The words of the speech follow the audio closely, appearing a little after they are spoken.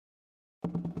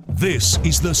This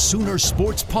is the Sooner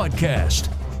Sports Podcast,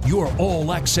 your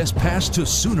all-access pass to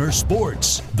Sooner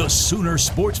Sports. The Sooner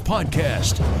Sports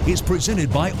Podcast is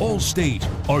presented by Allstate.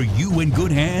 Are you in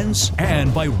good hands?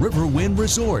 And by Riverwind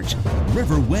Resort.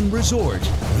 Riverwind Resort,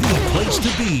 the place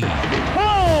to be.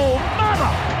 Oh,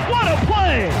 mama! What a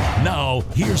play! Now,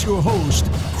 here's your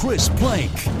host, Chris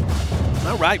Plank.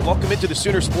 All right, welcome into the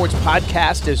Sooner Sports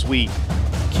Podcast as we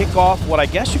kick off what I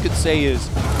guess you could say is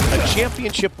a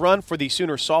championship run for the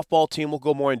Sooner softball team. We'll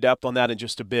go more in depth on that in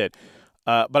just a bit.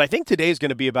 But I think today is going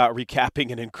to be about recapping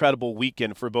an incredible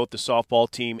weekend for both the softball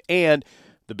team and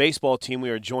the baseball team. We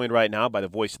are joined right now by the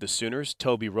voice of the Sooners,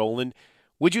 Toby Rowland.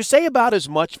 Would you say about as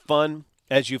much fun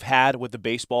as you've had with the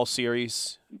baseball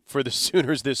series for the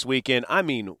Sooners this weekend? I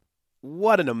mean,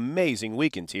 what an amazing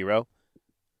weekend, T-Row.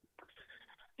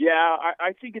 Yeah,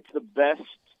 I think it's the best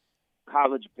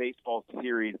college baseball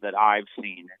series that I've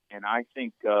seen, and I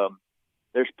think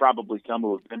there's probably some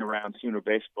who have been around Sooner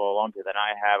baseball longer than I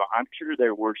have. I'm sure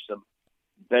there were some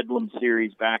Bedlam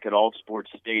series back at All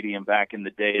Sports Stadium back in the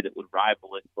day that would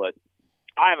rival it, but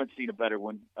I haven't seen a better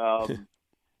one.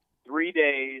 3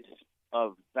 days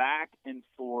of back and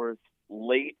forth,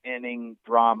 late inning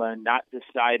drama, not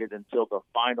decided until the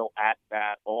final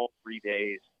at-bat all 3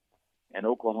 days, and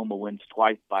Oklahoma wins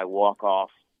twice by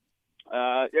walk-off.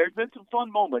 There's been some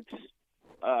fun moments.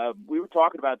 We were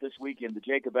talking about this weekend, the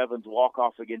Jacob Evans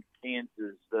walk-off against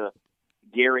Kansas, the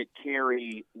Garrett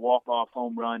Carey walk-off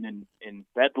home run in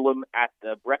Bedlam at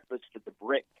the Breakfast at the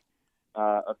Brick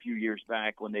a few years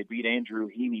back when they beat Andrew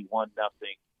Heaney 1-0.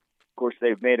 Of course,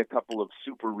 they've made a couple of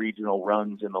super regional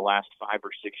runs in the last 5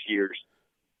 or 6 years.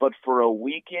 But for a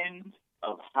weekend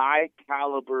of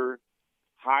high-caliber,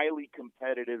 highly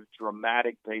competitive,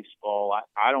 dramatic baseball,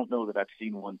 I don't know that I've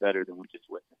seen one better than we just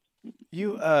witnessed.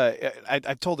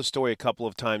 I've told the story a couple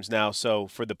of times now, so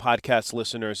for the podcast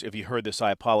listeners, if you heard this, I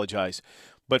apologize.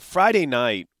 But Friday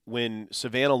night, when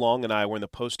Savannah Long and I were in the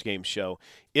post-game show,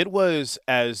 it was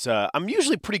as I'm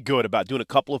usually pretty good about doing a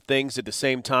couple of things at the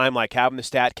same time, like having the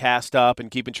stat cast up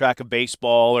and keeping track of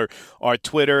baseball or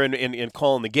Twitter and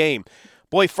calling the game.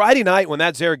 Boy, Friday night when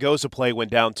that Zaragoza play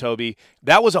went down, Toby,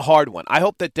 that was a hard one. I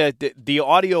hope that the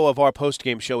audio of our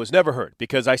post-game show is never heard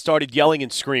because I started yelling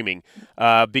and screaming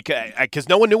because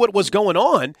no one knew what was going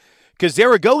on because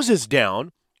Zaragoza's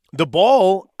down. The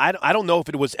ball, I don't know if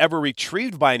it was ever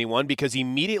retrieved by anyone because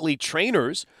immediately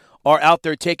trainers are out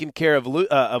there taking care of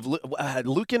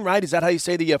Lucan, right? Is that how you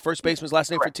say the first baseman's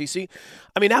last name for TC?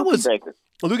 I mean, that was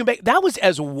Lucan Baker. That was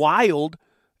as wild.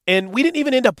 And we didn't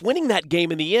even end up winning that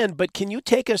game in the end, but can you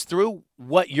take us through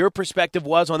what your perspective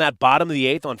was on that bottom of the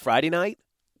eighth on Friday night?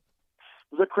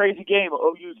 It was a crazy game.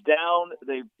 OU's down.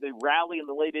 They rally in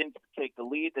the late innings to take the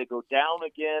lead. They go down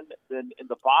again. Then in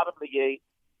the bottom of the eighth,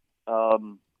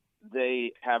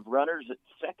 they have runners at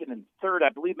second and third. I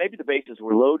believe maybe the bases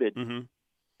were loaded. Mm-hmm.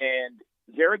 And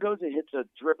Zaragoza hits a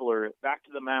dribbler back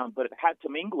to the mound, but it had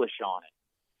some English on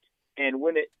it. And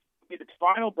when it its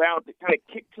final bounce, it kind of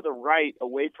kicked to the right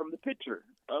away from the pitcher,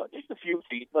 just a few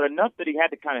feet, but enough that he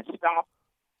had to kind of stop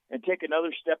and take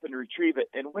another step and retrieve it.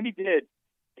 And when he did,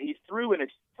 he threw and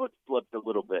his foot slipped a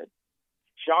little bit.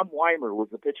 Sean Weimer was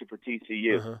the pitcher for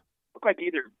TCU. Uh-huh. Looked like he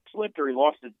either slipped or he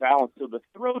lost his balance. So the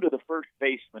throw to the first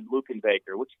baseman, Lucan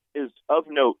Baker, which is of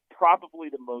note, probably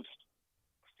the most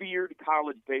feared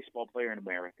college baseball player in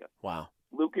America. Wow.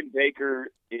 Lucan Baker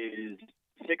is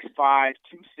 6'5",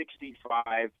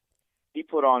 265. He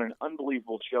put on an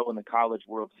unbelievable show in the College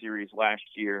World Series last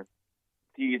year.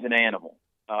 He's an animal,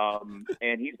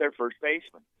 and he's their first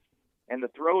baseman. And the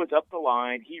throw is up the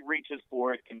line. He reaches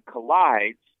for it and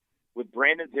collides with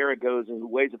Brandon Zaragoza, who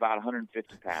weighs about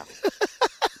 150 pounds.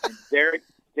 And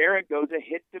Zaragoza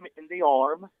hits him in the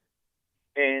arm,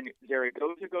 and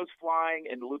Zaragoza goes flying,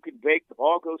 and Lucan Baker, the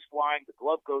ball goes flying, the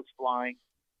glove goes flying.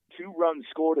 2 runs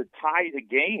scored to tie the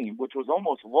game, which was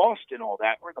almost lost in all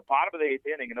that. We're at the bottom of the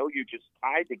 8th inning, and OU just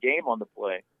tied the game on the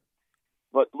play.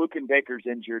 But Lucan Baker's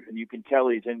injured, and you can tell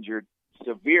he's injured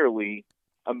severely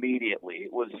immediately.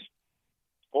 It was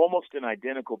almost an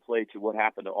identical play to what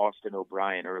happened to Austin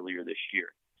O'Brien earlier this year.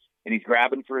 And he's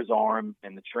grabbing for his arm,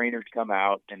 and the trainers come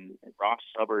out, and Ross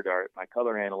Hubbard, our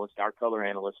color analyst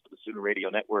for the Sooner Radio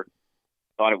Network,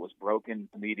 thought it was broken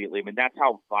immediately. I mean, that's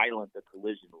how violent the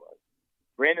collision was.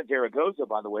 Brandon Zaragoza,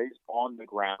 by the way, is on the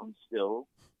ground still.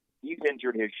 He's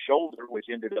injured his shoulder, which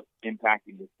ended up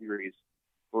impacting the series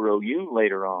for OU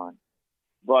later on.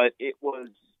 But it was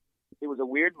a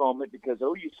weird moment because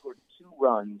OU scored 2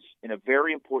 runs in a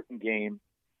very important game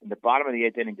in the bottom of the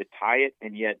 8th inning to tie it,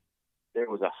 and yet there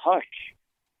was a hush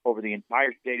over the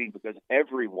entire stadium because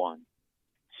everyone,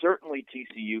 certainly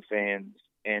TCU fans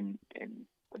and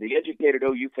the educated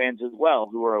OU fans as well,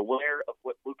 who are aware of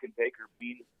what Luke and Baker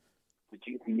mean to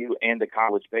TCU and the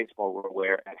college baseball, were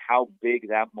aware at how big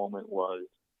that moment was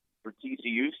for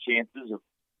TCU's chances of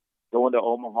going to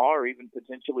Omaha or even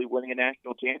potentially winning a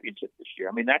national championship this year.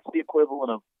 I mean, that's the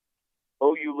equivalent of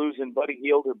OU losing Buddy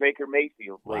Hield or Baker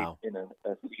Mayfield late in a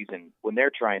season when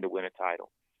they're trying to win a title.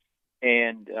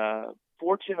 And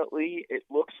fortunately, it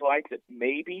looks like that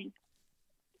maybe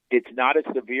it's not as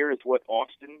severe as what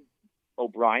Austin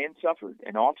O'Brien suffered,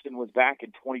 and Austin was back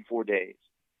in 24 days.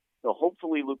 So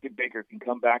hopefully Luke and Baker can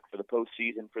come back for the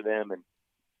postseason for them and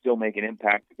still make an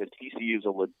impact, because TCU is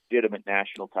a legitimate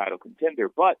national title contender.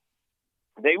 But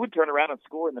they would turn around and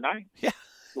score in the ninth. Yeah,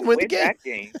 to win that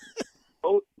game.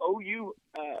 OU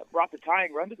brought the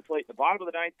tying run to the plate at the bottom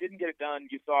of the ninth, didn't get it done.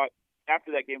 You thought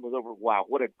after that game was over, wow,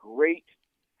 what a great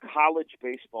college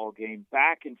baseball game,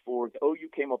 back and forth. OU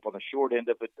came up on the short end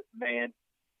of it, but man,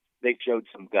 they showed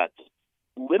some guts.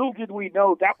 Little did we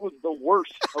know that was the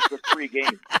worst of the three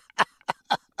games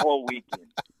all weekend.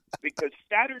 Because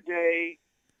Saturday,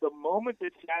 the moment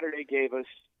that Saturday gave us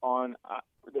on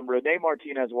the Rene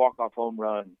Martinez walk-off home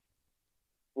run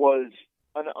was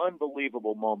an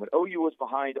unbelievable moment. OU was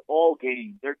behind all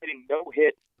game. They're getting no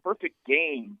hit, perfect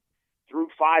game through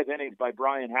 5 innings by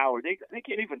Brian Howard. They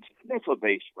can't even sniff a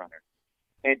base runner.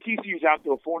 And TCU's out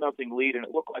to a 4-0 lead, and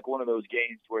it looked like one of those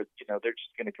games where, they're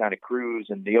just going to kind of cruise,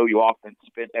 and the OU offense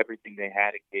spent everything they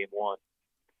had in game one.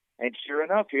 And sure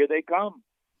enough, here they come.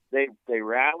 They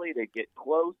rally, they get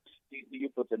close.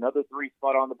 TCU puts another 3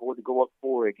 spot on the board to go up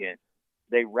 4 again.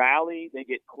 They rally, they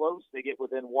get close, they get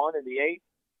within 1 in the 8th.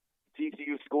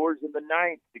 TCU scores in the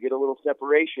 9th to get a little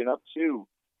separation, up 2.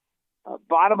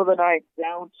 Bottom of the 9th,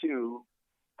 down 2.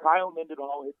 Kyle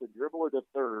Mendenhall hits a dribbler to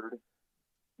third.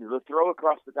 The throw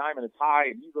across the diamond is high,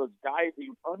 and he goes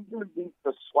diving underneath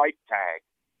the swipe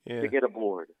tag to get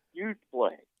aboard. Huge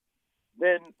play.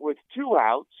 Then with 2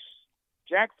 outs,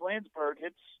 Jack Flansburgh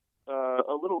hits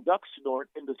a little duck snort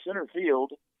into center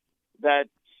field that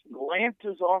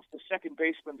glances off the second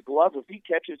baseman's glove. If he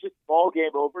catches it, ball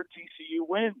game over, TCU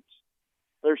wins.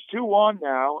 There's 2 on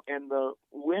now, and the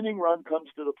winning run comes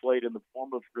to the plate in the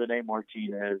form of Rene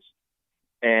Martinez.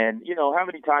 And, how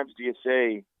many times do you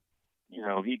say,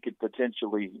 he could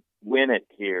potentially win it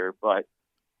here, but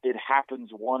it happens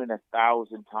 1 in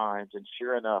 1,000 times, and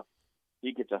sure enough,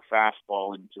 he gets a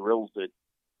fastball and drills it.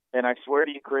 And I swear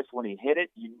to you, Chris, when he hit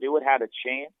it, you knew it had a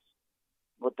chance,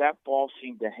 but that ball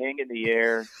seemed to hang in the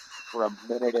air for a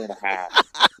minute and a half.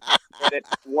 And it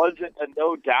wasn't a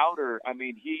no-doubter. I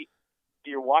mean,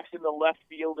 you're watching the left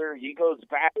fielder. He goes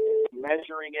back,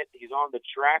 measuring it. He's on the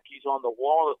track. He's on the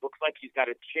wall. It looks like he's got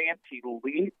a chance. He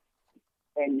leaps.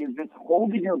 And you're just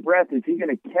holding your breath. Is he going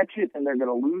to catch it and they're going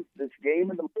to lose this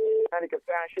game in the most dramatic of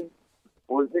fashion?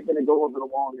 Or is it going to go over the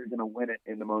wall and you're going to win it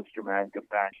in the most dramatic of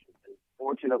fashion? And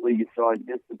fortunately, you saw it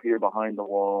disappear behind the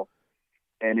wall.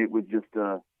 And it was just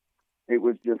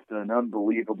an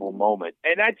unbelievable moment.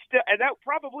 And that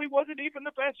probably wasn't even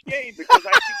the best game, because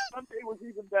I think Sunday was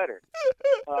even better.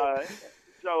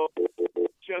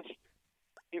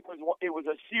 It was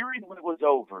a series when it was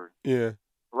over. Yeah.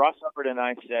 Ross Hubbard and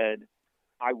I said,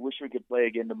 I wish we could play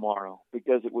again tomorrow,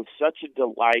 because it was such a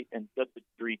delight and such a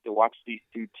treat to watch these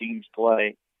 2 teams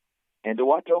play, and to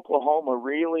watch Oklahoma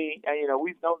really,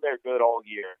 we've known they're good all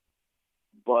year,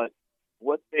 but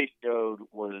what they showed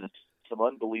was some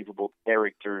unbelievable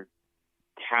character,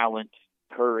 talent,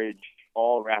 courage,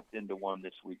 all wrapped into one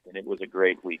this weekend. It was a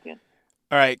great weekend.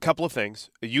 All right, couple of things.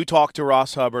 You talked to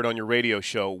Ross Hubbard on your radio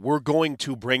show. We're going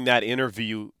to bring that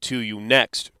interview to you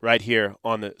next, right here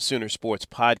on the Sooner Sports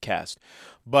Podcast.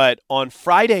 But on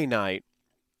Friday night,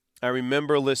 I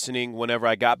remember listening whenever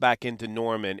I got back into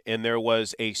Norman, and there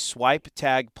was a swipe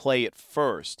tag play at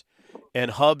first.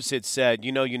 And Hubbs had said,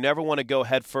 you never want to go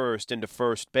head first into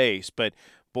first base. But,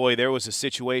 boy, there was a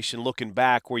situation looking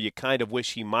back where you kind of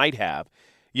wish he might have.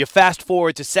 You fast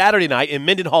forward to Saturday night, and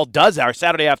Mendenhall does that, or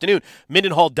Saturday afternoon.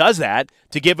 Mendenhall does that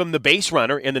to give him the base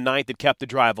runner in the 9th that kept the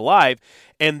drive alive.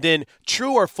 And then,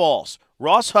 true or false,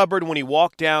 Ross Hubbard, when he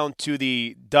walked down to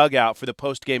the dugout for the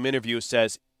post-game interview,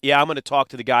 says, I'm going to talk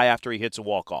to the guy after he hits a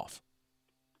walk-off.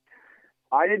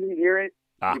 I didn't hear it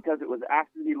because it was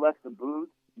after he left the booth,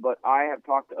 but I have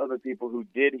talked to other people who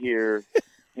did hear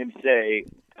him say,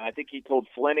 I think he told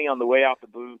Flenny on the way out the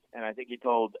booth, and I think he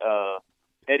told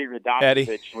Eddie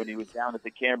Radosevich when he was down at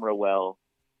the camera well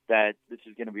that this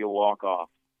is going to be a walk-off.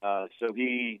 So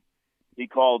he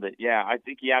called it. Yeah, I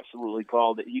think he absolutely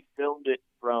called it. He filmed it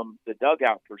from the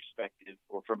dugout perspective,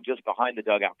 or from just behind the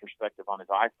dugout perspective on his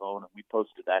iPhone, and we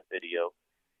posted that video.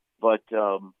 But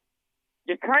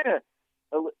you kind of,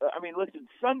 listen,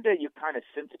 Sunday you kind of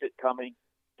sensed it coming.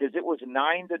 because it was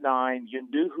 9-9. You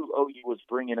knew who OU was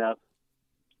bringing up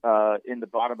in the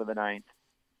bottom of the ninth,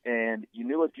 and you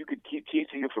knew if you could keep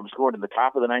TCU from scoring in the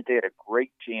top of the ninth, they had a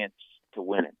great chance to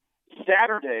win it.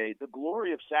 Saturday, the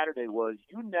glory of Saturday was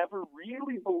you never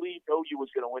really believed OU was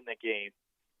going to win the game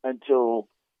until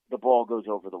the ball goes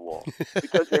over the wall,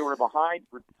 because they were behind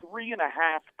for 3.5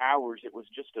 hours. It was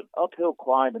just an uphill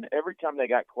climb, and every time they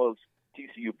got close,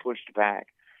 TCU pushed back.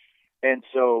 And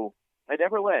so they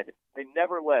never led. They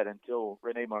never led until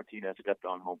Rene Martinez stepped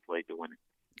on home plate to win it.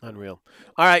 Unreal.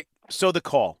 All right, so the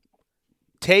call.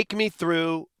 Take me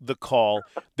through the call.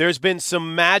 There's been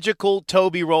some magical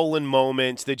Toby Rowland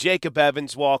moments, the Jacob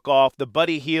Evans walk-off, the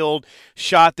Buddy Hield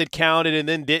shot that counted and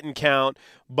then didn't count.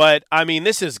 But, I mean,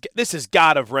 this has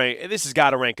got to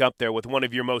rank up there with one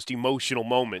of your most emotional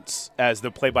moments as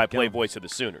the play-by-play voice of the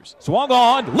Sooners. Swung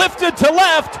on, lifted to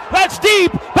left. That's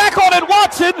deep. Back on it,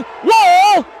 Watson.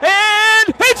 Wall, and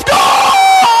it's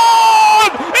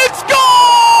gone! It's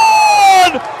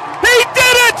gone! He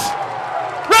did it!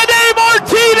 Rene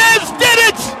Martinez did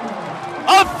it!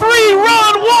 A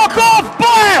 3-run walk-off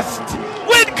blast!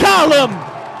 Win column!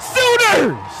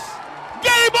 Sooners!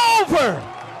 Game over!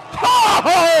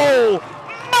 Ho-ho!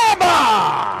 Mama!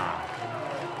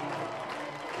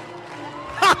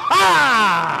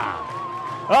 Ha-ha!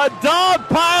 A dog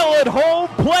pile at home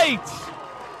plate!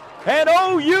 And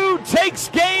OU takes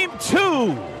game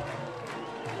 2!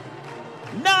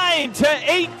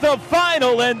 9-8 the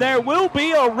final, and there will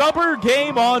be a rubber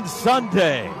game on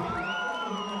Sunday.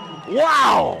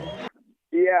 Wow!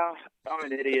 Yeah, I'm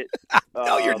an idiot.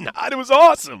 No, you're not. It was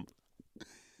awesome.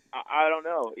 I don't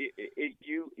know.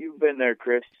 You've been there,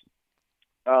 Chris.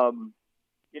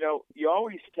 You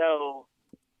always tell.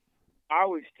 I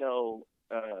always tell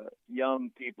young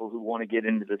people who want to get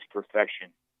into this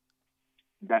profession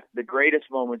that the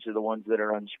greatest moments are the ones that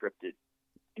are unscripted.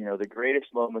 The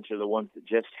greatest moments are the ones that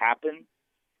just happen,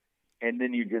 and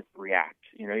then you just react.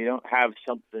 You don't have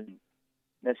something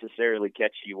necessarily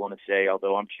catchy you want to say,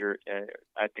 although I'm sure,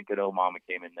 I think an "Oh Mama"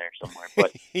 came in there somewhere.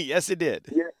 But yes, it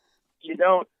did. You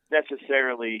don't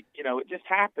necessarily, it just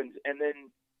happens, and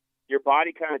then your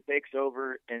body kind of takes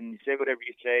over, and you say whatever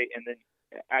you say, and then,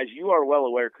 as you are well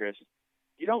aware, Chris,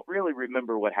 you don't really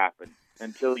remember what happened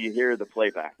until you hear the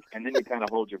playback. And then you kind of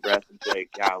hold your breath and say,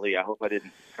 golly, I hope I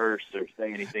didn't curse or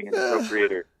say anything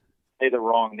inappropriate or say the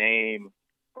wrong name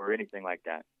or anything like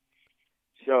that.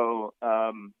 So,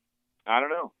 I don't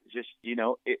know. Just, you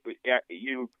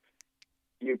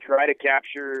try to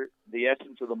capture the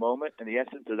essence of the moment, and the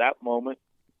essence of that moment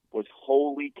was,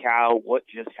 holy cow, what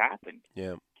just happened?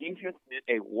 Yeah. He just did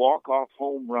a walk-off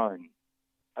home run,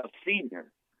 a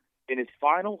senior, in his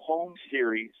final home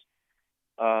series.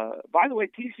 By the way,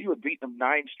 TCU had beaten them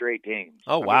 9 straight games.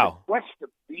 Oh, wow. The quest to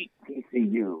beat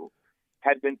TCU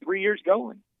had been 3 years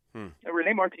going. And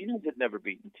Rene Martinez had never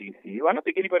beaten TCU. I don't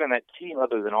think anybody on that team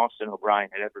other than Austin O'Brien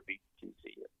had ever beaten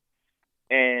TCU.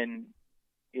 And,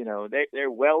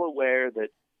 they're well aware that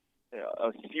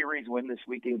a series win this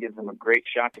weekend gives them a great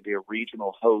shot to be a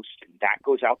regional host, and that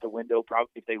goes out the window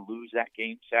probably if they lose that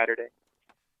game Saturday.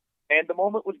 And the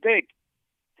moment was big.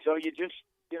 So you just,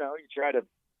 you try to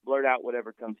blurt out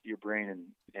whatever comes to your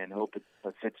brain and hope it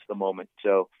fits the moment.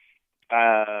 So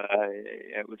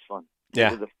it was fun.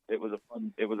 Yeah. It was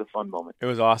a fun moment. It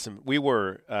was awesome. We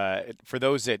were, for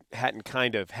those that hadn't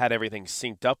kind of had everything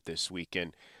synced up this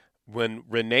weekend, when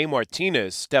Rene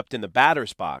Martinez stepped in the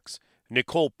batter's box,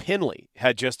 Nicole Pinley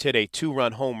had just hit a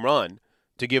 2-run home run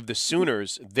to give the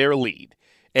Sooners their lead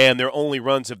and their only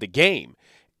runs of the game.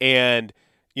 And,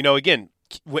 again,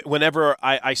 whenever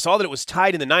I saw that it was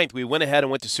tied in the 9th, we went ahead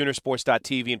and went to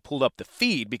Soonersports.tv and pulled up the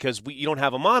feed because you don't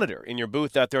have a monitor in your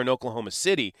booth out there in Oklahoma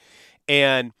City.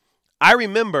 And I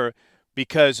remember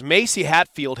because Macy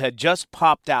Hatfield had just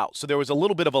popped out, so there was a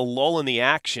little bit of a lull in the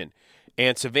action.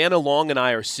 And Savannah Long and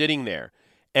I are sitting there.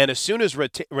 And as soon as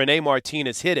Rene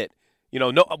Martinez hit it,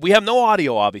 we have no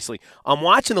audio, obviously. I'm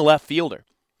watching the left fielder.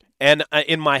 And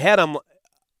in my head,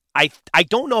 I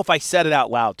don't know if I said it out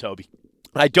loud, Toby.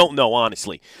 I don't know,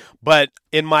 honestly. But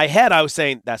in my head, I was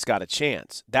saying, that's got a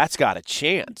chance. That's got a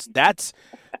chance. That's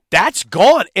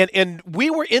gone. And we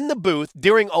were in the booth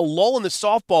during a lull in the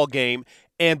softball game,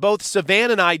 and both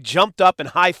Savannah and I jumped up and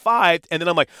high-fived, and then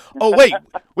I'm like, oh, wait,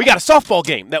 we got a softball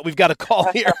game that we've got to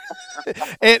call here.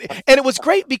 and it was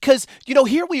great because,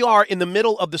 here we are in the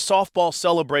middle of the softball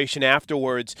celebration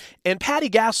afterwards, and Patty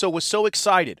Gasso was so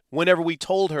excited whenever we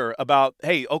told her about,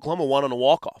 hey, Oklahoma won on a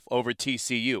walk-off over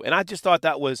TCU. And I just thought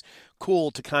that was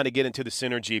cool to kind of get into the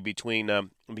synergy between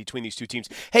these two teams.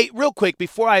 Hey, real quick,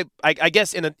 before I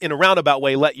guess in a roundabout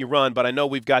way let you run, but I know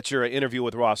we've got your interview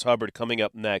with Ross Hubbard coming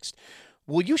up next.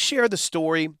 Will you share the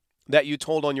story that you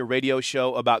told on your radio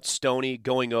show about Stoney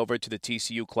going over to the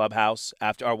TCU clubhouse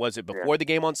after, or was it before the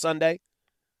game on Sunday?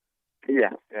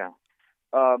 Yeah.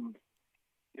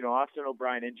 Austin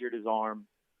O'Brien injured his arm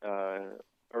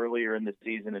earlier in the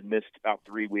season and missed about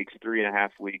 3.5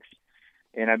 weeks.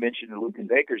 And I mentioned Lucan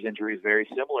Baker's injury is very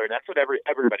similar, and that's what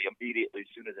everybody immediately, as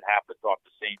soon as it happened, thought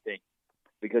the same thing,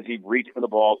 because he reached for the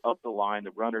ball up the line,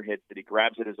 the runner hits it, he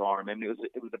grabs at his arm, and it was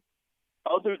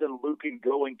other than Lucan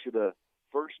going to the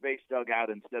first base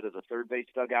dugout instead of the third base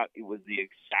dugout, it was the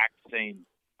exact same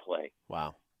play.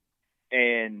 Wow.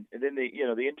 And then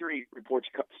the injury reports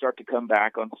start to come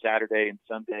back on Saturday and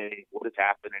Sunday. What has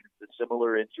happened? And it's a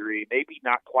similar injury, maybe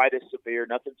not quite as severe.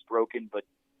 Nothing's broken, but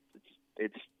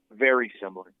it's very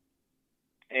similar.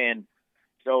 And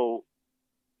so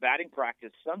batting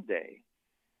practice Sunday,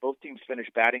 both teams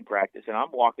finished batting practice, and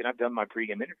I've done my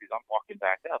pregame interviews. I'm walking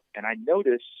back up, and I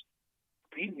notice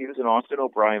Pete Hughes and Austin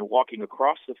O'Brien walking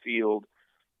across the field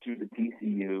to the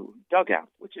TCU dugout,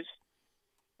 which is,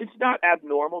 it's not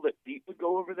abnormal that Pete would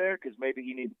go over there, because maybe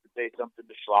he needs to say something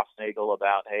to Schlossnagle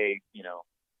about, hey,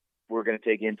 we're going to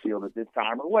take infield at this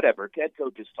time or whatever. Head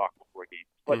coaches talk before games.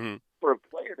 But for a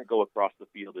player to go across the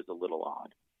field is a little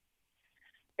odd.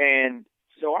 And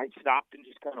so I stopped and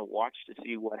just kind of watched to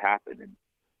see what happened. And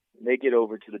they get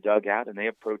over to the dugout and they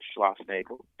approach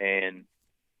Schlossnagle, and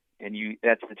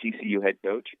that's the TCU head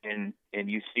coach, and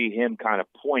you see him kind of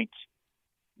point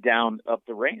down up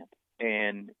the ramp,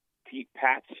 and Pete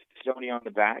pats Stoney on the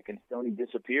back, and Stoney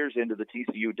disappears into the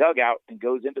TCU dugout and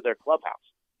goes into their clubhouse,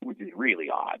 which is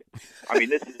really odd. I mean,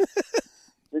 this is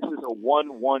a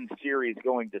 1-1 series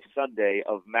going to Sunday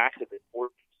of massive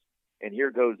importance, and here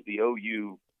goes the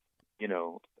OU,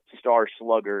 star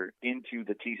slugger into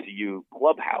the TCU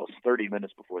clubhouse 30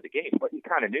 minutes before the game. But he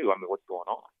kind of knew, what's going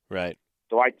on. Right.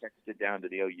 So I texted down to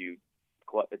the OU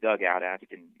dugout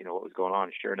asking, what was going on.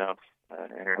 And sure enough,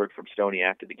 and I heard from Stoney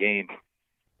after the game,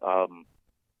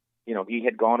 he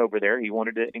had gone over there. He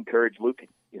wanted to encourage Lucan.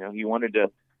 He wanted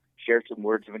to share some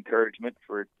words of encouragement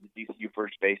for the TCU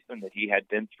first baseman, that he had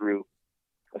been through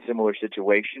a similar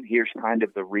situation. Here's kind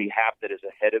of the rehab that is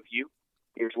ahead of you.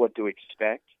 Here's what to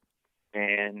expect.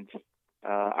 And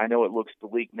I know it looks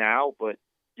bleak now, but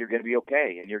you're going to be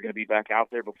okay, and you're going to be back out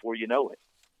there before you know it.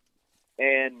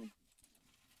 And,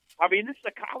 this is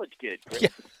a college kid, Chris. Yeah.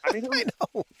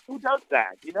 Who does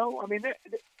that?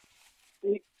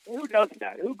 Who does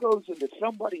that? Who goes into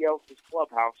somebody else's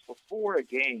clubhouse before a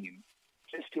game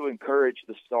just to encourage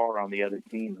the star on the other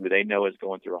team who they know is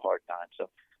going through a hard time? So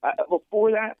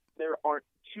before that, there aren't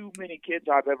too many kids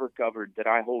I've ever covered that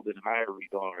I hold in higher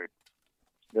regard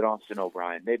than Austin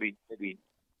O'Brien. Maybe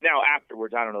now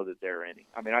afterwards, I don't know that there are any.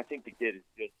 I think the kid is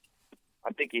just,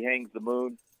 I think he hangs the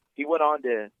moon. He went on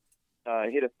to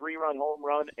hit a 3-run home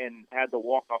run and had the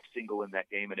walk-off single in that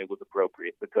game, and it was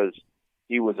appropriate because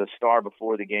he was a star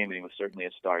before the game, and he was certainly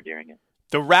a star during it.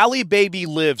 The rally baby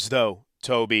lives, though,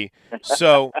 Toby.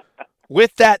 So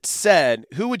with that said,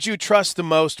 who would you trust the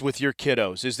most with your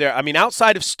kiddos? Is there,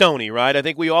 outside of Stoney, right? I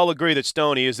think we all agree that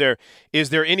Stoney, is there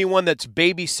anyone that's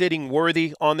babysitting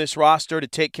worthy on this roster to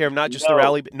take care of not just the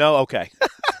rally? No? Okay.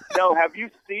 No, have you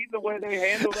seen the way they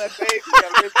handle that baby?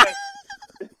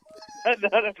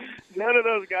 None of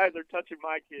those guys are touching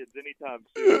my kids anytime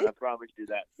soon. I promise you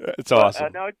that. It's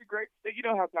awesome. No, it's a great.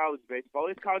 How college baseball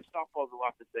is. College softball is a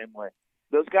lot the same way.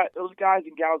 Those guys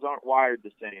and gals aren't wired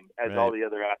the same as all the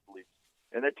other athletes,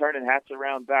 and they're turning hats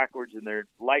around backwards, and they're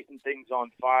lighting things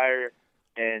on fire,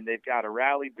 and they've got a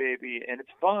rally baby, and it's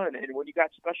fun. And when you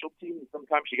got special teams,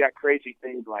 sometimes you got crazy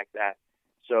things like that.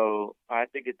 So I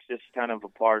think it's just kind of a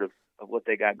part of what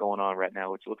they got going on right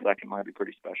now, which looks like it might be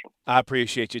pretty special. I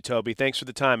appreciate you, Toby. Thanks for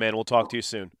the time, man. We'll talk to you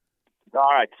soon. All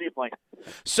right. See you, Plank.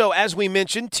 So as we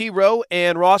mentioned, T-Row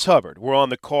and Ross Hubbard were on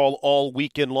the call all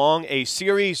weekend long, a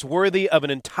series worthy of an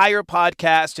entire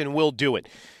podcast, and we'll do it.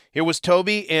 Here was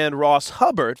Toby and Ross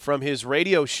Hubbard from his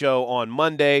radio show on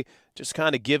Monday, just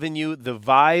kind of giving you the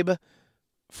vibe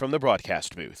from the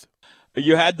broadcast booth.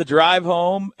 You had the drive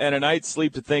home and a night's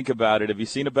sleep to think about it. Have you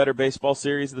seen a better baseball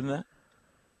series than that?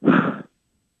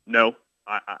 No,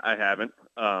 I haven't.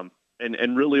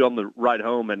 And really on the ride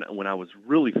home, and when I was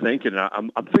really thinking,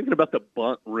 I'm thinking about the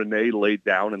bunt Renee laid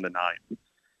down in the ninth.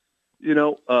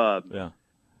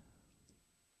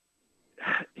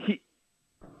 He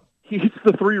hits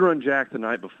the 3-run jack the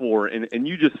night before, and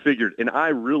you just figured, and I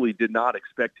really did not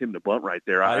expect him to bunt right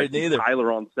there. I didn't either.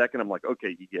 Tyler on second. I'm like,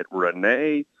 okay, you get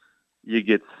Renee, you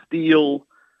get Steele,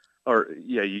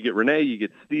 you get Renee, you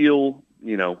get Steele,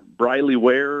 Briley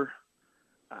Ware.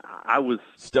 I was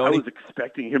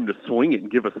expecting him to swing it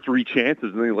and give us 3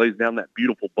 chances, and then he lays down that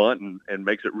beautiful bunt and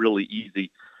makes it really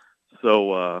easy.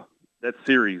 So that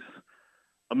series,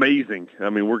 amazing. I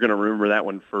mean, we're going to remember that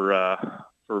one for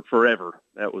forever.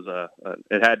 That was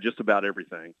it had just about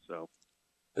everything. So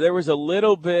there was a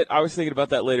little bit. I was thinking about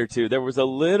that later too. There was a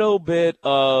little bit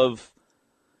of,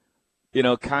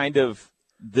 kind of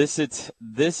this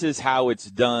is how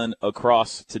it's done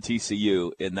across to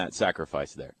TCU in that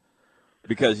sacrifice there,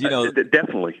 because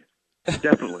definitely. You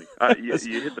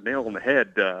hit the nail on the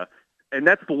head, and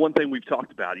that's the one thing we've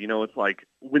talked about. It's like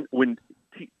when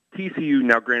TCU,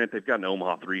 now granted they've gotten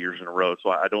Omaha 3 years in a row, so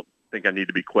I don't think I need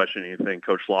to be questioning anything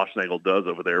Coach Schlossnagle does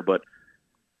over there, but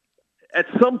at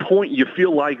some point you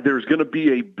feel like there's going to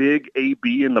be a big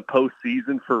AB in the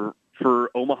postseason for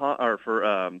Omaha or for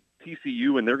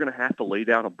TCU, and they're going to have to lay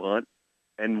down a bunt.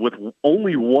 And with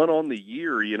only one on the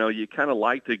year, you kind of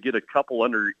like to get a couple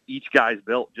under each guy's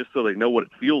belt just so they know what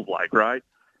it feels like, right?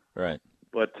 Right.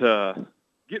 But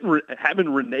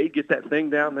having Renee get that thing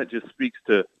down, that just speaks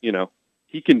to,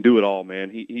 he can do it all, man.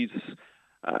 He's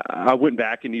I went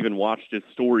back and even watched his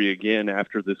story again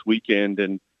after this weekend,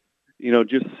 and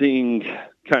just seeing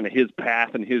kind of his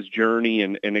path and his journey,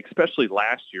 and especially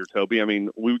last year, Toby. I mean,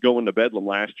 we would go into Bedlam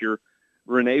last year.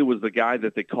 Renee was the guy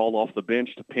that they called off the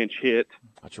bench to pinch hit.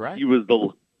 That's right. He was the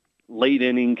late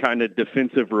inning kind of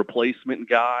defensive replacement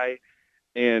guy,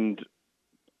 and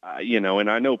and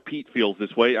I know Pete feels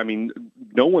this way. I mean,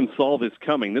 no one saw this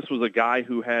coming. This was a guy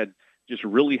who had just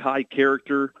really high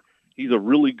character. He's a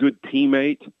really good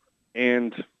teammate,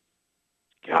 and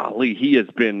golly, he has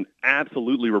been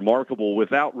absolutely remarkable.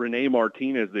 Without Renee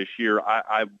Martinez this year,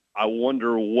 I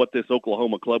wonder what this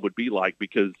Oklahoma club would be like,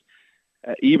 because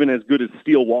even as good as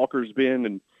Steele Walker's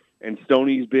been and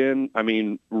Stoney's been, I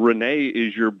mean, Renee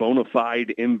is your bona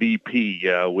fide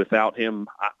MVP. Without him,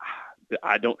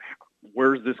 I don't.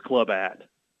 Where's this club at?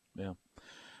 Yeah.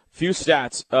 Few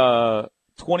stats.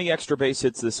 20 extra base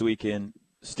hits this weekend.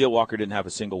 Steele Walker didn't have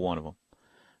a single one of them.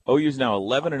 OU's now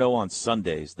 11-0 on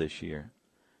Sundays this year,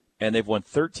 and they've won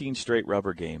 13 straight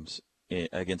rubber games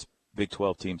against Big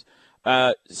 12 teams.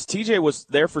 TJ was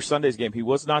there for Sunday's game. He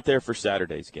was not there for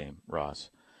Saturday's game,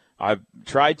 Ross. I've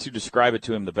tried to describe it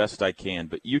to him the best I can,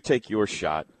 but you take your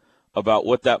shot about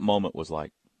what that moment was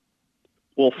like.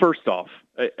 Well, first off,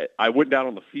 I went down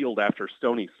on the field after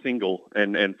Stoney's single,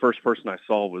 and first person I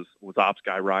saw was ops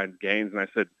guy Ryan Gaines, and I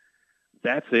said,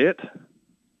 "That's it."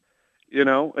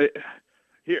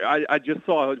 Here I just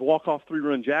saw a walk-off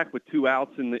 3-run jack with 2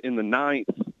 outs in the ninth,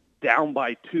 down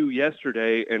by 2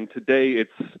 yesterday, and today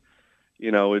it's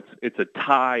a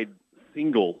tied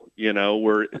single,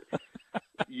 where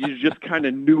you just kind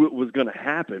of knew it was going to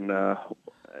happen.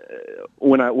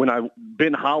 When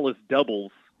Ben Hollis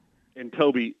doubles, and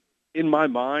Toby, in my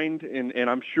mind, and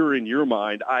I'm sure in your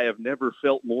mind, I have never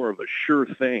felt more of a sure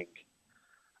thing.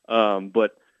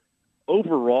 But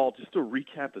overall, just to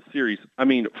recap the series, I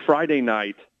mean, Friday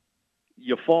night,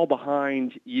 you fall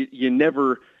behind. You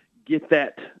never get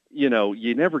that, you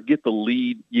never get the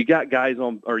lead. You got guys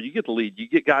on, or you get the lead. You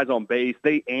get guys on base.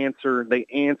 They answer,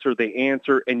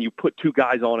 and you put 2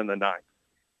 guys on in the ninth.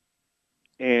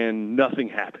 And nothing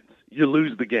happens. You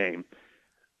lose the game.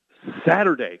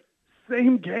 Saturday,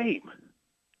 same game.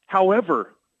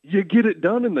 However, you get it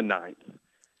done in the ninth.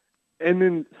 And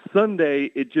then Sunday,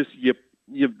 it just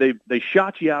they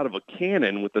shot you out of a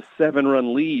cannon with a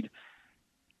 7-run lead.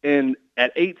 And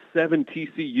at 8-7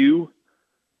 TCU,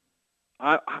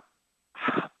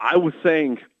 I was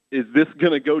saying, is this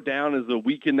going to go down as a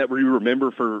weekend that we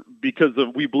remember because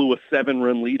we blew a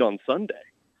 7-run lead on Sunday?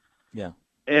 Yeah.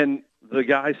 And the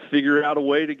guys figure out a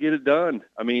way to get it done.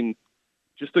 I mean,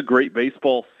 just a great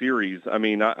baseball series. I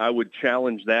mean, I would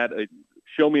challenge that.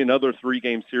 Show me another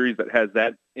 3-game series that has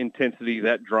that intensity,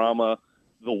 that drama,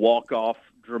 the walk-off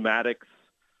dramatics.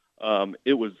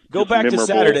 It was go back to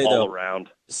Saturday all though. Around.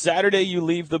 Saturday, you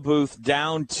leave the booth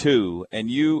down 2,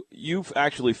 and you've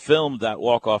actually filmed that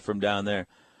walk-off from down there.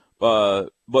 But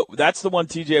that's the one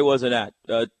TJ wasn't at.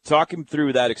 Talk him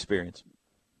through that experience.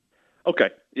 Okay,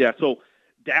 yeah. So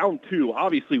down 2.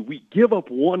 Obviously, we give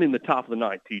up 1 in the top of the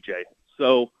ninth, TJ.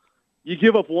 So you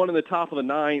give up 1 in the top of the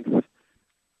ninth.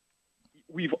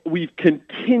 We've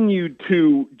continued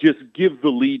to just give the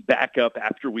lead back up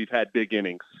after we've had big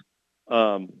innings.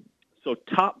 So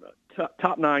top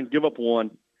 9, give up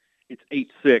 1. It's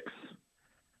 8-6.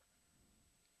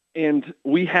 And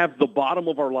we have the bottom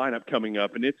of our lineup coming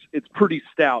up, and it's pretty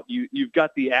stout. You've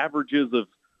got the averages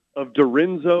of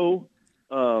Dorenzo.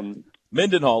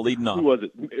 Mendenhall leading off. Who was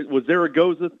it? Was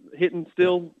Zaragoza hitting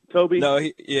still, Toby? No,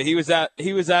 he was out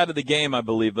of the game, I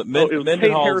believe. But it was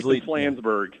Mendenhall's leading.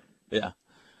 Flansburgh. Yeah.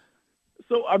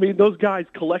 So, I mean, those guys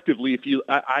collectively,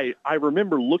 I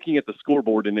remember looking at the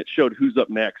scoreboard and it showed who's up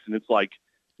next, and it's like,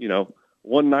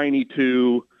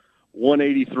 192,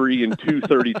 183, and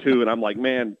 232, and I'm like,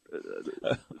 man,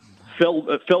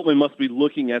 Feltman must be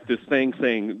looking at this thing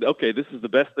saying, okay, this is the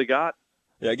best they got.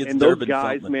 Yeah, it gets and Durbin those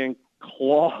guys, Feltman. Man,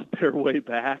 clawed their way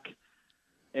back.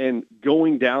 And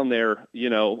going down there,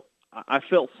 I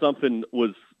felt something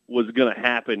was going to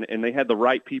happen, and they had the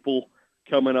right people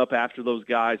coming up after those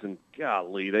guys, and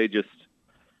golly, they just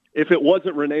 – if it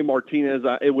wasn't Rene Martinez,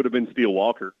 it would have been Steele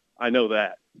Walker. I know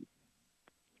that.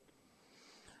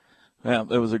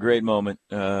 Well, it was a great moment,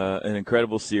 an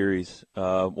incredible series.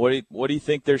 What do you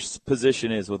think their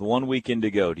position is with 1 weekend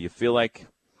to go? Do you feel like,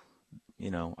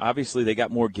 obviously they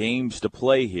got more games to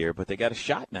play here, but they got a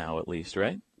shot now at least,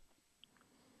 right?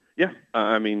 Yeah,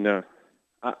 I mean,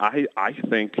 I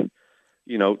think,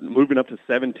 moving up to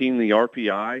 17 in the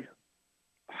RPI,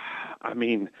 I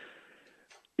mean,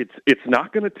 it's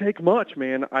not going to take much,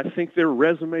 man. I think their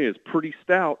resume is pretty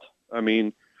stout. I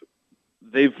mean,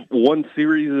 they've won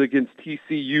series against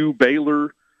TCU,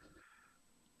 Baylor,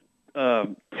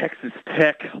 Texas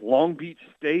Tech, Long Beach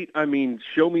State. I mean,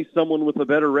 show me someone with a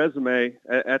better resume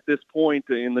at this point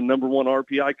in the number one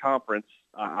RPI conference.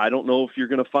 I don't know if you're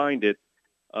going to find it.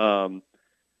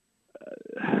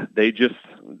 They just,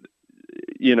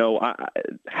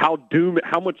 how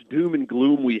much doom and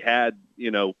gloom we had,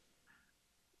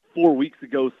 4 weeks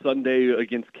ago Sunday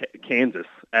against Kansas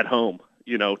at home,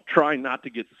 trying not to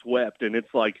get swept. And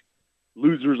it's like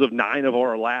losers of 9 of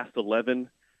our last 11.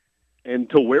 And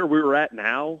to where we're at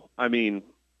now, I mean,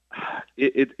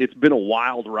 it's been a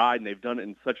wild ride, and they've done it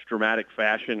in such dramatic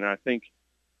fashion. And I think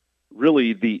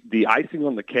really the icing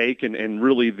on the cake and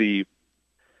really the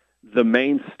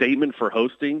main statement for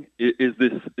hosting is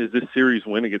this series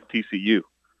win against TCU.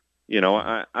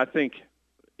 I think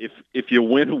if you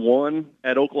win one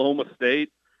at Oklahoma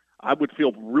State, I would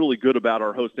feel really good about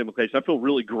our host implications. I feel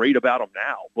really great about them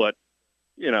now, but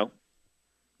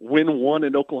win one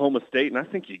at Oklahoma State, and I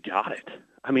think you got it.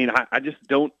 I mean, I just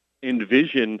don't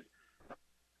envision.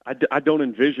 I don't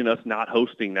envision us not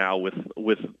hosting now with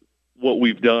what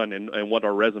we've done and what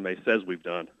our resume says we've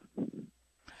done.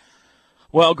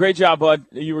 Well, great job, bud.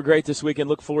 You were great this weekend.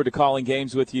 Look forward to calling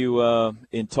games with you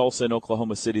in Tulsa and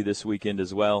Oklahoma City this weekend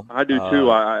as well. I do, too.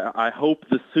 I hope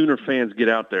the Sooner fans get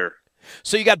out there.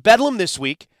 So you got Bedlam this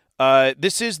week.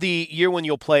 This is the year when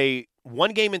you'll play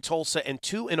 1 game in Tulsa and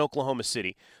 2 in Oklahoma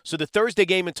City. So the Thursday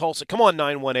game in Tulsa, come on,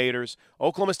 918ers.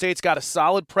 Oklahoma State's got a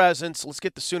solid presence. Let's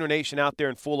get the Sooner Nation out there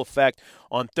in full effect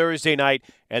on Thursday night,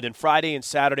 and then Friday and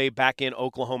Saturday back in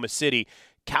Oklahoma City.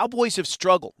 Cowboys have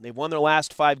struggled. They've won their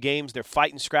last 5 games. They're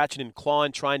fighting, scratching, and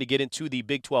clawing, trying to get into the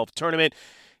Big 12 tournament.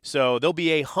 So they'll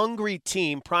be a hungry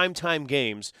team, primetime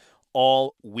games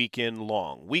all weekend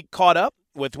long. We caught up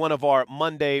with one of our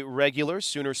Monday regulars,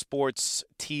 Sooner Sports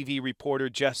TV reporter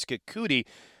Jessica Cootie,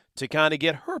 to kind of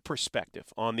get her perspective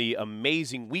on the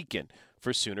amazing weekend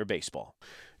for Sooner baseball.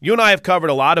 You and I have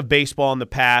covered a lot of baseball in the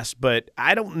past, but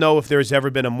I don't know if there's ever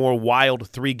been a more wild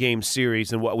 3-game series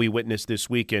than what we witnessed this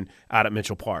weekend out at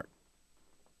Mitchell Park.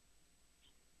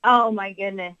 Oh, my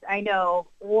goodness. I know.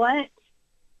 What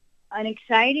an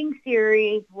exciting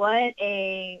series. What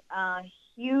a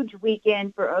huge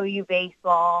weekend for OU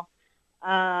baseball.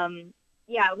 Yeah,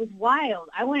 it was wild.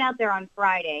 I went out there on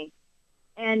Friday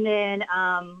and then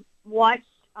watched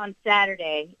on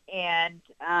Saturday and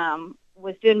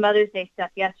was doing Mother's Day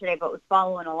stuff yesterday, but was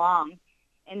following along.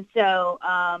 And so,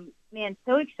 man,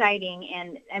 so exciting.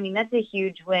 And, I mean, that's a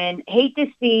huge win. Hate to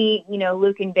see,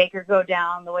 Luke and Baker go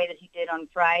down the way that he did on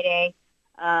Friday.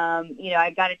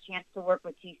 I got a chance to work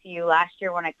with TCU last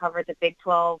year when I covered the Big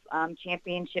 12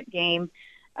 championship game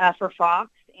for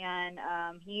Fox. And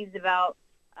he's about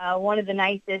one of the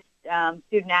nicest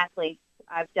student athletes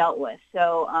I've dealt with.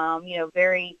 So,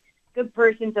 very good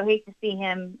person. So hate to see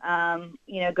him,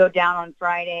 go down on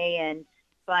Friday.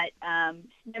 But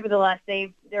nevertheless,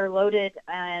 they're loaded,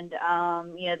 and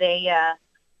it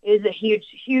is a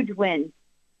huge win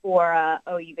for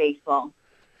OU baseball.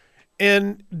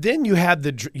 And then you had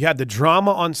the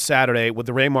drama on Saturday with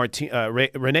the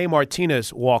Rene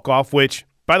Martinez walk off, which,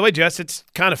 by the way, Jess, it's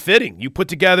kind of fitting. You put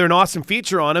together an awesome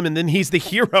feature on him, and then he's the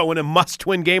hero in a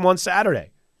must-win game on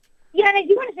Saturday. Yeah, and I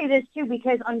do want to say this too,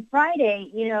 because on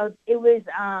Friday, it was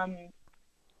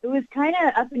kind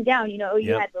of up and down.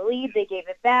 OU had the lead, they gave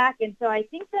it back, and so I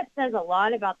think that says a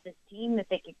lot about this team that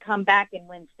they could come back and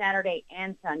win Saturday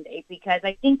and Sunday, because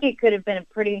I think it could have been a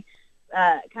pretty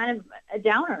kind of a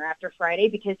downer after Friday,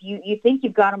 because you think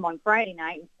you've got them on Friday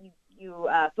night, and you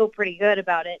feel pretty good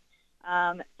about it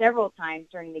several times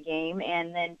during the game,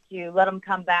 and then to let them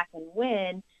come back and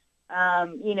win,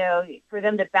 for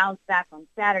them to bounce back on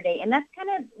Saturday. And that's kind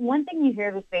of one thing you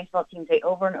hear this baseball team say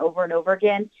over and over and over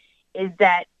again is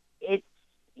that it's,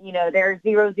 they're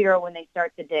 0-0 when they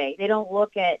start the day. They don't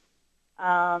look at,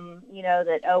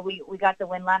 we got the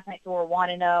win last night, so we're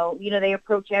 1-0. They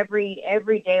approach every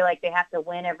day like they have to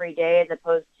win every day as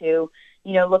opposed to,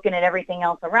 looking at everything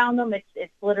else around them.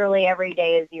 It's literally every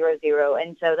day is 0-0.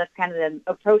 And so that's kind of the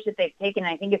approach that they've taken.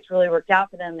 And I think it's really worked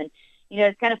out for them. And,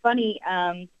 it's kind of funny.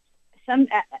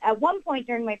 At one point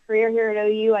during my career here at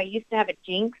OU, I used to have a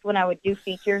jinx when I would do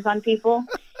features on people.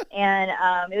 And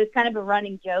it was kind of a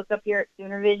running joke up here at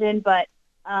Sooner Vision. But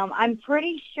I'm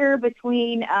pretty sure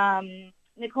between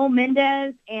Nicole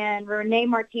Mendez and Renee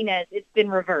Martinez, it's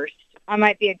been reversed. I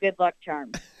might be a good luck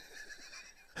charm.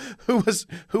 Who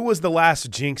was the last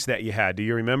jinx that you had? Do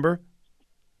you remember?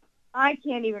 I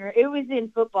can't even remember. It was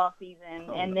in football season,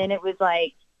 and then it was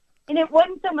like, and it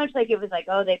wasn't so much like it was like,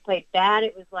 oh, they played bad.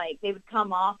 It was like they would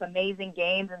come off amazing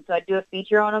games, and so I'd do a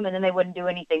feature on them, and then they wouldn't do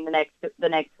anything the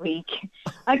next week.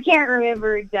 I can't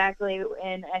remember exactly,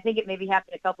 and I think it maybe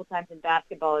happened a couple times in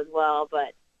basketball as well,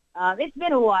 but it's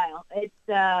been a while. It's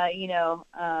so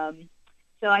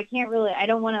I can't really. I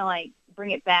don't want to like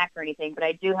bring it back or anything, but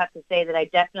I do have to say that I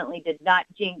definitely did not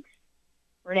jinx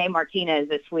Renee Martinez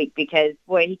this week because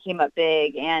boy, he came up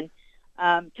big and.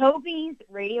 Toby's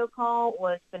radio call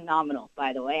was phenomenal,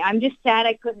 by the way. I'm just sad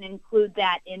I couldn't include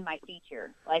that in my feature.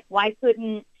 Like, why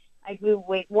couldn't I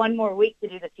wait one more week to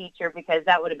do the feature because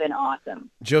that would have been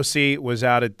awesome. Josie was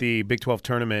out at the Big 12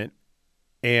 tournament,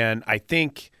 and I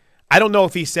don't know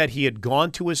if he said he had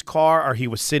gone to his car or he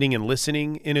was sitting and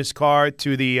listening in his car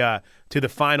to the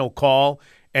final call,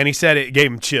 and he said it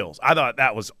gave him chills. I thought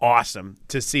that was awesome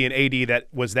to see an AD that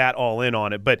was that all in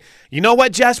on it. But you know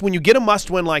what, Jess? When you get a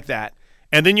must-win like that,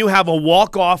 and then you have a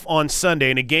walk-off on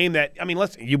Sunday in a game that,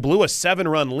 you blew a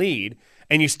 7-run lead,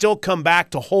 and you still come back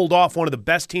to hold off one of the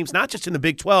best teams, not just in the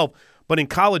Big 12, but in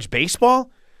college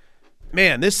baseball.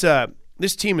 Man, this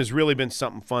team has really been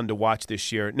something fun to watch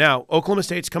this year. Now, Oklahoma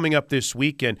State's coming up this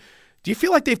weekend. Do you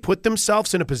feel like they've put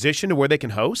themselves in a position to where they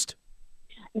can host?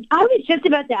 I was just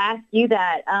about to ask you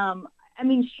that.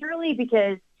 Surely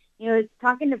because,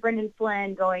 talking to Brendan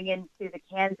Flynn going into the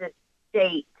Kansas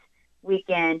State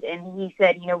weekend, and he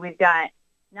said, we've got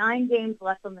 9 games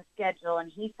left on the schedule,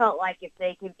 and he felt like if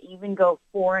they could even go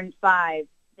 4-5,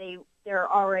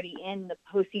 they're already in the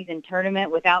postseason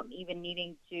tournament without even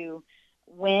needing to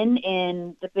win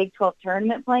in the Big 12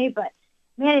 tournament play. But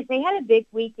man, if they had a big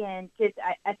weekend, because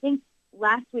I think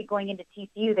last week going into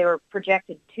TCU, they were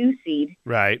projected 2 seed.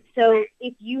 Right. So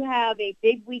if you have a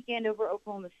big weekend over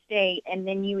Oklahoma State and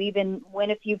then you even win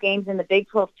a few games in the Big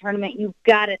 12 tournament, you've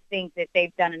got to think that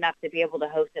they've done enough to be able to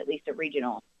host at least a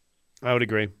regional. I would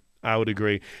agree.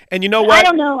 And you know what? I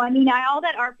don't know. All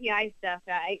that RPI stuff,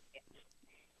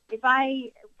 if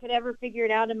I could ever figure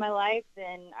it out in my life,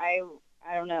 then I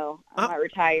don't know. I might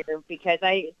retire because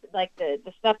I like the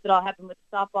stuff that all happened with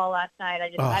softball last night.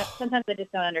 Sometimes I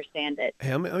just don't understand it.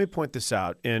 Hey, let me point this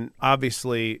out. And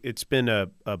obviously it's been a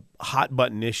hot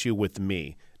button issue with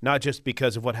me, not just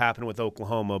because of what happened with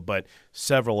Oklahoma, but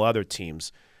several other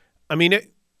teams.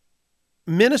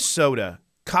 Minnesota,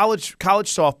 college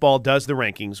softball does the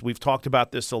rankings. We've talked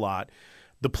about this a lot.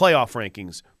 The playoff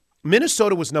rankings.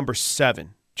 Minnesota was number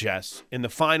 7, Jess, in the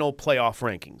final playoff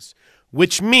rankings,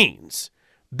 which means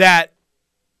that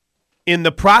in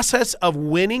the process of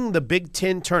winning the Big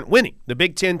Ten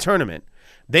tournament,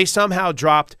 they somehow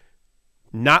dropped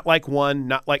not like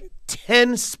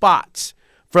 10 spots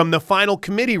from the final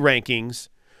committee rankings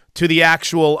to the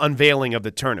actual unveiling of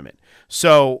the tournament.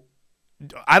 So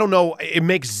I don't know. It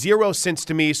makes zero sense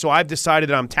to me. So I've decided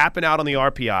that I'm tapping out on the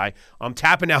RPI. I'm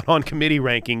tapping out on committee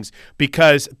rankings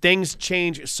because things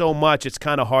change so much. It's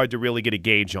kind of hard to really get a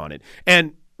gauge on it.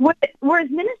 And was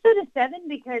Minnesota 7?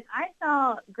 Because I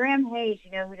saw Graham Hayes,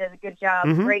 who does a good job,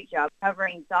 great job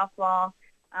covering softball.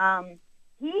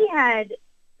 He had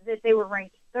that they were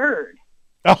ranked 3rd.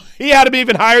 Oh, he had to be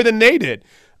even higher than they did.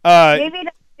 Maybe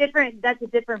that's a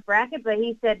different bracket, but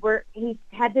he said he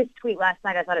had this tweet last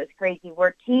night. I thought it was crazy,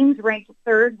 where teams ranked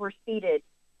 3rd were seated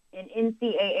in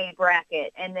NCAA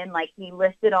bracket, and then he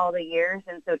listed all the years,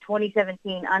 and so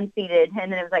 2017 unseated,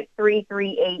 and then it was 3,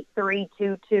 3, 8, 3,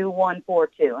 2, 2, 1, 4,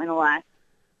 2 in the last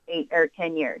 8 or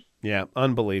 10 years. Yeah,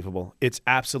 unbelievable. It's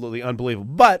absolutely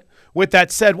unbelievable. But with that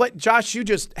said, Josh, you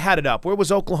just had it up. Where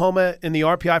was Oklahoma in the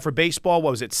RPI for baseball?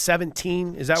 What was it,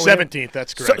 17? Is that 17th?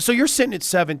 That's correct. So you're sitting at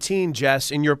 17, Jess,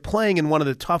 and you're playing in one of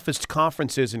the toughest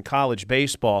conferences in college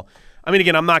baseball.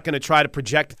 Again, I'm not going to try to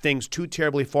project things too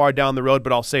terribly far down the road,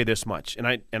 but I'll say this much, and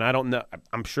I don't know.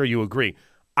 I'm sure you agree.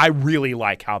 I really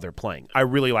like how they're playing. I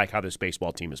really like how this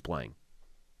baseball team is playing.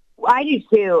 Well, I do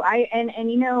too.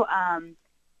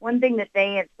 One thing that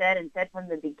they have said from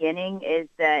the beginning is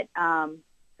that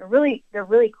they're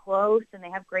really close and they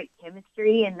have great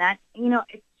chemistry, and that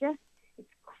it's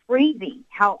crazy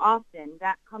how often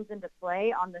that comes into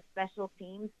play on the special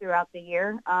teams throughout the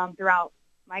year. Throughout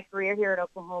my career here at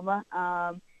Oklahoma,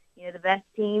 the best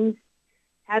teams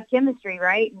have chemistry,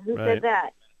 right? Who said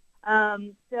that?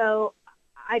 So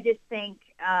I just think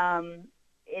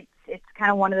it's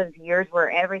kind of one of those years where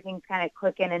everything's kind of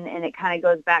clicking, and it kind of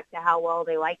goes back to how well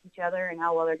they like each other and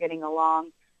how well they're getting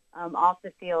along off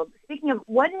the field. Speaking of,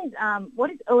 what is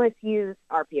OSU's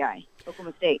RPI,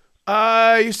 Oklahoma State?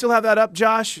 You still have that up,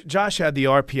 Josh? Josh had the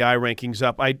RPI rankings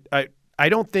up. I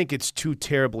don't think it's too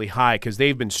terribly high because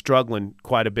they've been struggling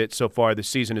quite a bit so far this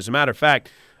season. As a matter of fact,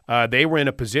 they were in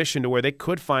a position to where they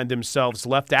could find themselves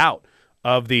left out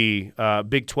of the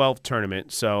Big 12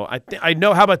 tournament. So I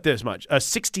know. How about this much?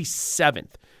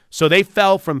 67th. So they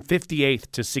fell from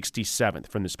 58th to 67th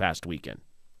from this past weekend.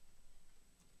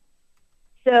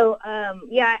 So,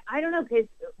 I don't know, because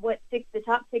the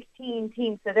top 16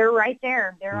 teams, so they're right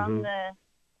there. They're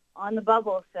on the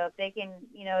bubble. So if they can,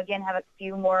 again, have a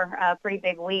few more pretty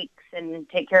big weeks and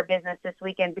take care of business this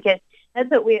weekend, because that's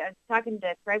what I was talking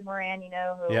to Craig Moran,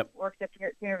 who works up here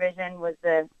at Sooner Vision, was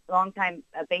the longtime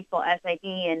baseball SID,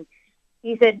 and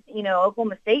he said,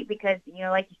 Oklahoma State, because,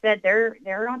 like you said,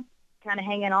 they're on, kind of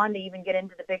hanging on to even get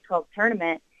into the Big 12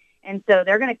 tournament, and so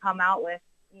they're going to come out with,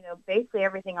 basically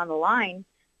everything on the line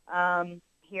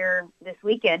here this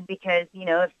weekend, because,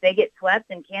 if they get swept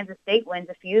and Kansas State wins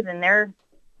a few, then they're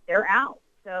out.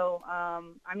 So, I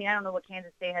don't know what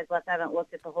Kansas State has left. I haven't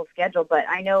looked at the whole schedule, but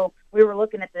I know we were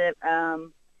looking at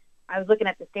I was looking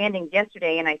at the standings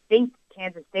yesterday, and I think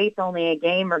Kansas State's only a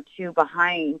game or two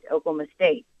behind Oklahoma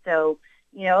State. So,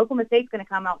 Oklahoma State's going to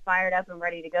come out fired up and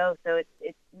ready to go. So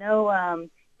it's no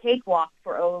cakewalk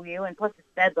for OU, and plus it's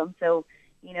Bedlam. So,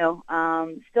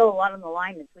 still a lot on the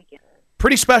line this weekend.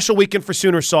 Pretty special weekend for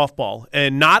Sooner softball,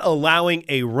 and not allowing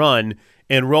a run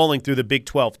and rolling through the Big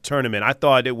 12 tournament. I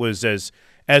thought it was as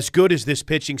good as this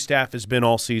pitching staff has been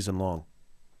all season long.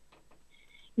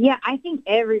 Yeah, I think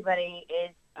everybody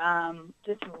is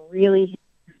just really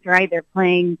stride. They're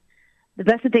playing the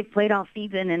best that they've played all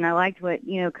season, and I liked what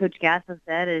Coach Gasso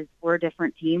said, is we're a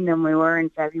different team than we were in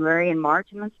February and March,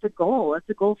 and that's the goal. That's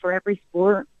the goal for every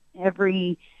sport,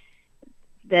 every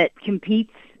that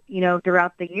competes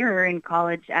throughout the year in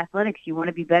college athletics. You want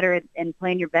to be better and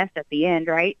playing your best at the end,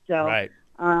 right? So, right.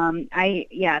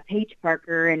 Paige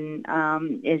Parker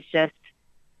is just,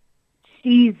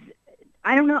 she's,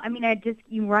 I don't know. I mean,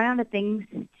 you run out of things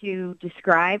to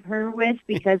describe her with,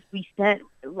 because we said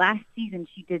last season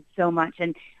she did so much,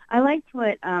 and I liked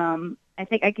what I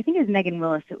think it was Megan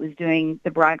Willis that was doing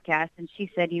the broadcast, and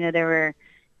she said, there were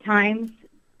times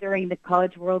during the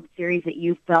College World Series that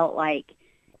you felt like,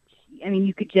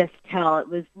 you could just tell it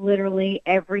was literally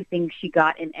everything she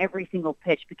got in every single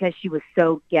pitch, because she was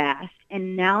so gassed.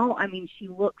 And now, she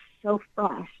looks so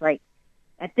fresh. Like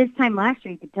at this time last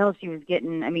year, you could tell she was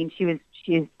getting, she was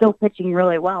still pitching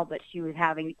really well, but she was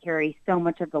having to carry so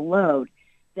much of the load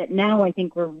that now I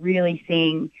think we're really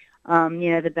seeing,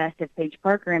 the best of Paige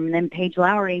Parker. And then Paige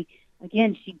Lowry,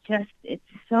 again, it's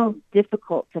so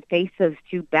difficult to face those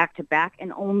two back-to-back,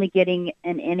 and only getting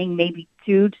an inning, maybe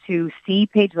two, to see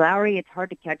Paige Lowry. It's hard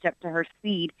to catch up to her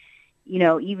speed,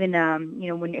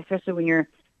 especially when you're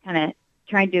kind of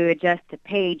trying to adjust to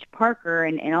Paige Parker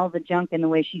and all the junk and the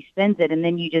way she spins it, and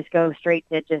then you just go straight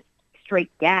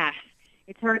gas.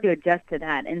 It's hard to adjust to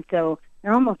that. And so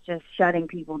they're almost just shutting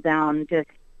people down just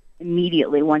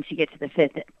immediately once you get to the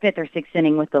fifth or sixth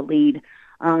inning with the lead.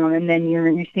 And then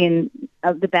you're seeing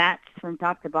the bats from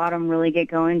top to bottom really get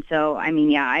going. So,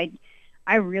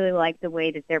 I really like the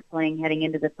way that they're playing heading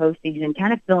into the postseason.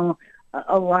 Kind of feel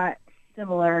a lot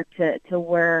similar to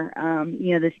where,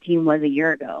 this team was a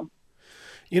year ago.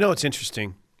 It's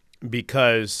interesting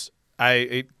because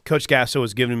Coach Gasso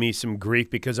was giving me some grief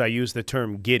because I use the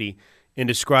term giddy in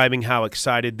describing how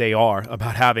excited they are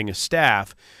about having a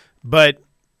staff. But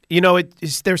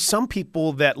there's some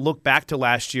people that look back to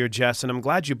last year, Jess, and I'm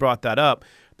glad you brought that up,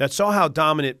 that saw how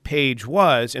dominant Paige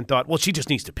was and thought, well, she just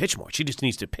needs to pitch more. She just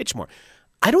needs to pitch more.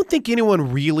 I don't think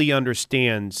anyone really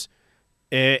understands,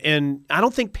 and I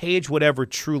don't think Paige would ever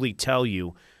truly tell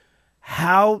you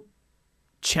how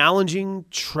challenging,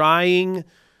 trying,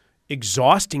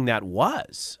 exhausting that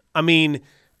was.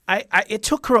 It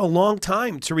took her a long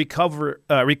time to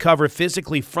recover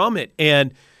physically from it,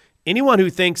 and anyone who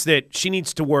thinks that she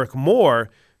needs to work more,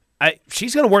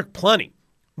 she's going to work plenty.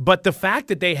 But the fact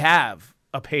that they have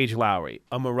a Paige Lowry,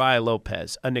 a Mariah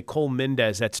Lopez, a Nicole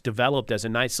Mendez that's developed as a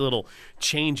nice little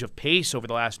change of pace over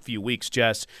the last few weeks,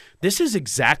 Jess, this is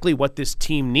exactly what this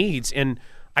team needs. And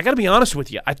I got to be honest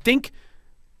with you. I think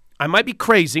I might be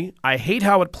crazy. I hate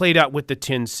how it played out with the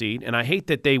 10 seed, and I hate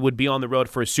that they would be on the road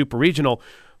for a super regional.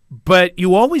 But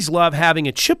you always love having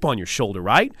a chip on your shoulder,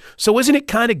 right? So isn't it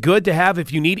kind of good to have,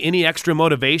 if you need any extra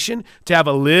motivation, to have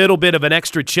a little bit of an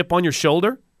extra chip on your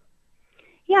shoulder?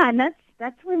 Yeah, and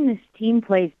that's when this team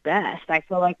plays best. I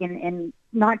feel like, in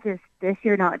not just this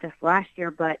year, not just last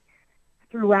year, but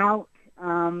throughout,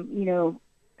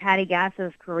 Patty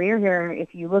Gasso's career here.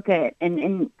 If you look at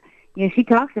and she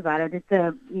talks about it. It's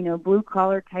a blue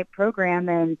collar type program,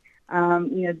 and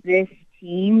this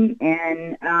team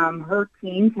and her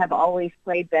teams have always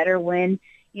played better when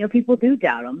people do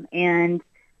doubt them, and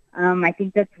I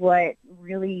think that's what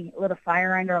really lit a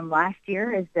fire under them last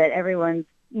year. Is that everyone's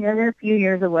they're a few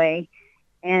years away.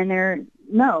 And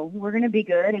we're going to be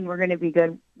good, and we're going to be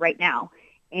good right now.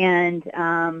 And,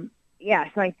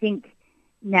 so I think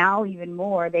now even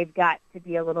more, they've got to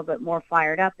be a little bit more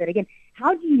fired up. That, again,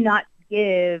 how do you not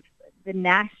give the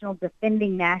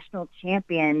defending national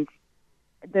champions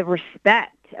the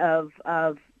respect of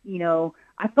I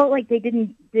felt like they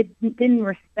didn't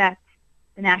respect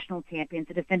the national champions,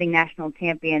 the defending national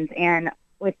champions, and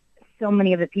with so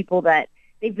many of the people that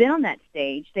they've been on that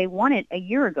stage. They won it a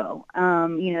year ago.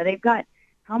 They've got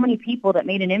how many people that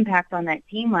made an impact on that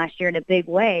team last year in a big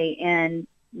way and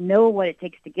know what it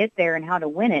takes to get there and how to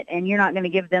win it. And you're not going to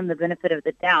give them the benefit of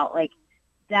the doubt. Like,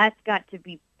 that's got to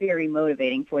be very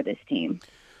motivating for this team.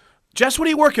 Jess, what are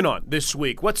you working on this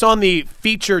week? What's on the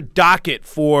featured docket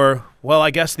for,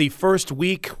 I guess the first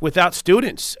week without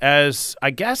students, as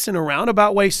I guess in a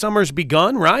roundabout way summer's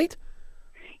begun, right?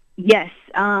 Yes,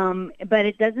 but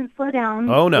it doesn't slow down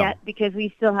yet because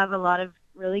we still have a lot of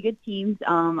really good teams.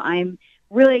 I'm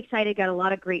really excited. Got a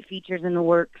lot of great features in the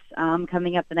works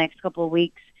coming up the next couple of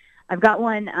weeks. I've got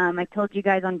one. I told you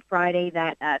guys on Friday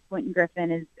that Quentin Griffin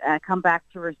has come back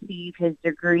to receive his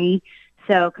degree.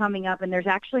 So coming up, and there's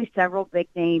actually several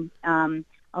big-name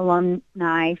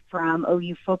alumni from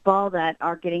OU football that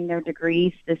are getting their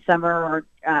degrees this summer or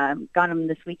got them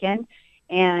this weekend.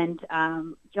 And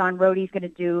John Rohde's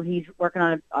he's working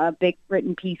on a big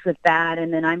written piece with that.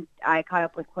 And then I caught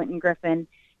up with Quentin Griffin.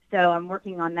 So I'm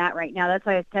working on that right now. That's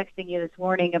why I was texting you this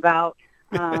morning about,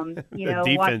 watching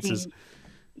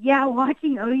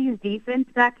OU's defense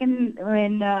back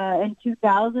in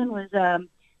 2000 was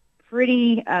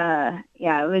pretty,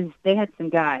 they had some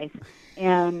guys.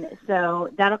 And so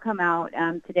that'll come out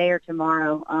today or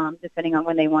tomorrow, depending on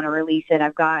when they want to release it.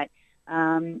 I've got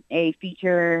a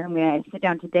feature. I'm going to sit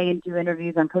down today and do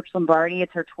interviews on Coach Lombardi.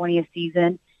 It's her 20th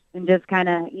season, and just kind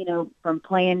of, from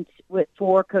playing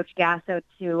for Coach Gasso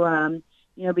to,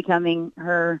 becoming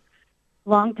her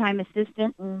longtime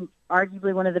assistant and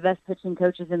arguably one of the best pitching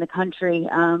coaches in the country.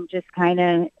 Just kind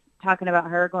of talking about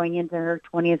her going into her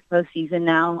 20th postseason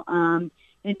now. And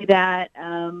do that.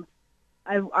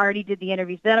 I already did the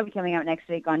interviews. That'll be coming out next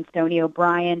week on Stoney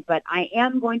O'Brien, but I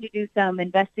am going to do some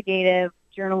investigative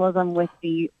journalism with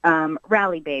the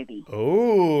Rally Baby.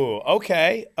 Oh,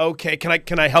 okay.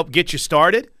 Can I help get you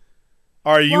started?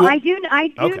 Are you? Well, I do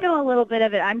know a little bit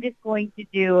of it. I'm just going to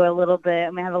do a little bit.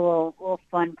 I'm gonna have a little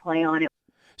fun play on it.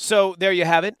 So there you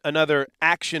have it, another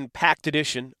action-packed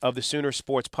edition of the Sooner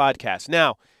Sports Podcast.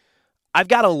 Now, I've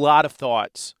got a lot of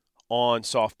thoughts on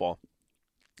softball,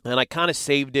 and I kind of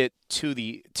saved it till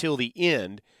the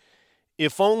end,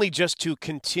 if only just to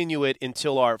continue it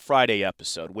until our Friday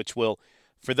episode, which will,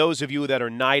 for those of you that are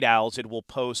night owls, it will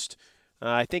post,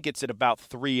 I think it's at about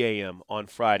 3 a.m. on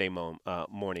Friday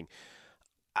morning.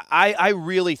 I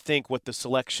really think what the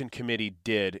selection committee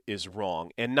did is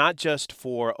wrong, and not just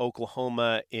for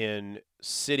Oklahoma in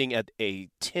sitting at a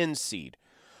 10 seed,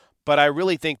 but I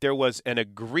really think there was an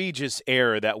egregious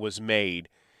error that was made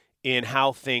in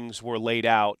how things were laid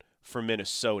out for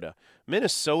Minnesota.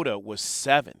 Minnesota was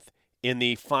 7th in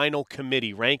the final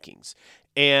committee rankings,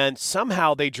 and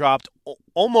somehow they dropped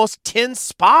almost 10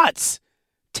 spots.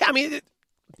 I mean,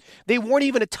 they weren't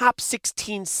even a top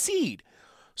 16 seed.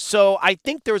 So I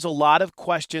think there's a lot of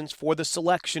questions for the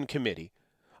selection committee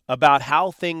about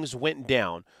how things went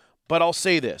down. But I'll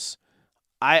say this.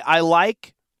 I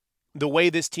like the way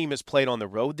this team has played on the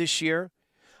road this year.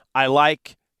 I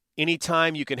like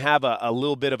anytime you can have a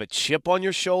little bit of a chip on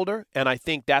your shoulder, and I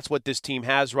think that's what this team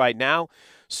has right now.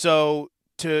 So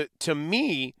to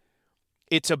me,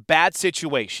 it's a bad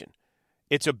situation.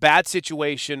 It's a bad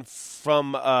situation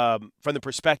from the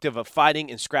perspective of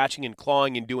fighting and scratching and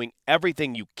clawing and doing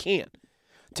everything you can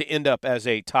to end up as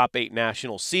a top 8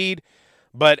 national seed.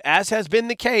 But as has been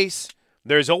the case,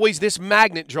 There's always this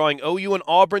magnet drawing OU and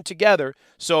Auburn together.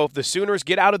 So if the Sooners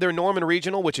get out of their Norman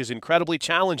Regional, which is incredibly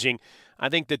challenging, I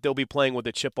think that they'll be playing with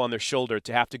a chip on their shoulder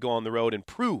to have to go on the road and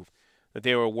prove that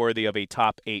they were worthy of a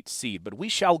top 8 seed. But we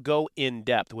shall go in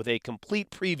depth with a complete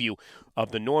preview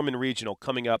of the Norman Regional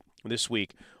coming up this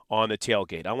week on the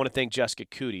tailgate. I want to thank Jessica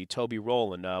Cootie, Toby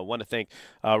Rowland. I want to thank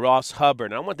Ross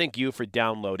Hubbard. And I want to thank you for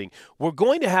downloading. We're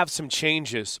going to have some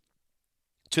changes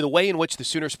to the way in which the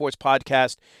Sooner Sports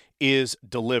Podcast is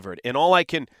delivered. And all I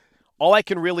can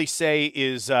really say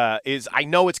is I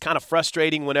know it's kind of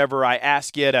frustrating whenever I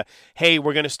ask you to, hey,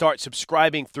 we're going to start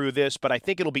subscribing through this, but I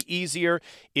think it'll be easier.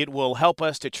 It will help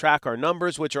us to track our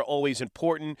numbers, which are always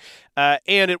important,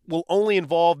 and it will only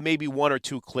involve maybe 1 or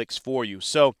 2 clicks for you.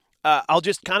 So I'll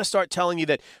just kind of start telling you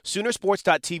that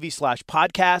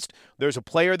Soonersports.tv/podcast, there's a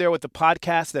player there with the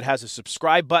podcast that has a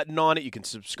subscribe button on it. You can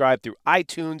subscribe through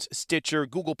iTunes, Stitcher,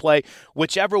 Google Play,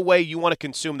 whichever way you want to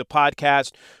consume the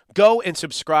podcast. Go and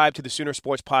subscribe to the Sooner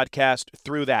Sports Podcast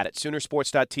through that at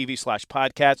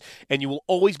Soonersports.tv/podcast, and you will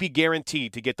always be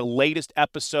guaranteed to get the latest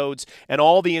episodes and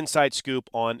all the inside scoop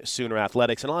on Sooner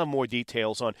Athletics. And I'll have more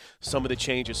details on some of the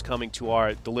changes coming to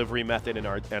our delivery method and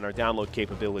our download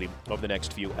capability over the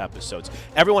next few episodes.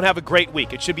 Everyone have a great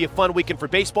week. It should be a fun weekend for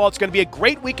baseball. It's going to be a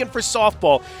great weekend for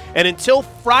softball. And until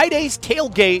Friday's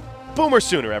tailgate, Boomer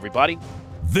Sooner, everybody.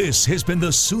 This has been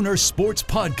the Sooner Sports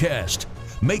Podcast.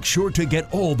 Make sure to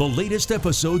get all the latest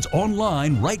episodes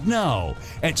online right now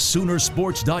at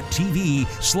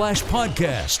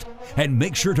Soonersports.tv/podcast. And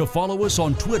make sure to follow us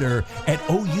on Twitter at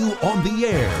OU On The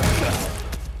Air.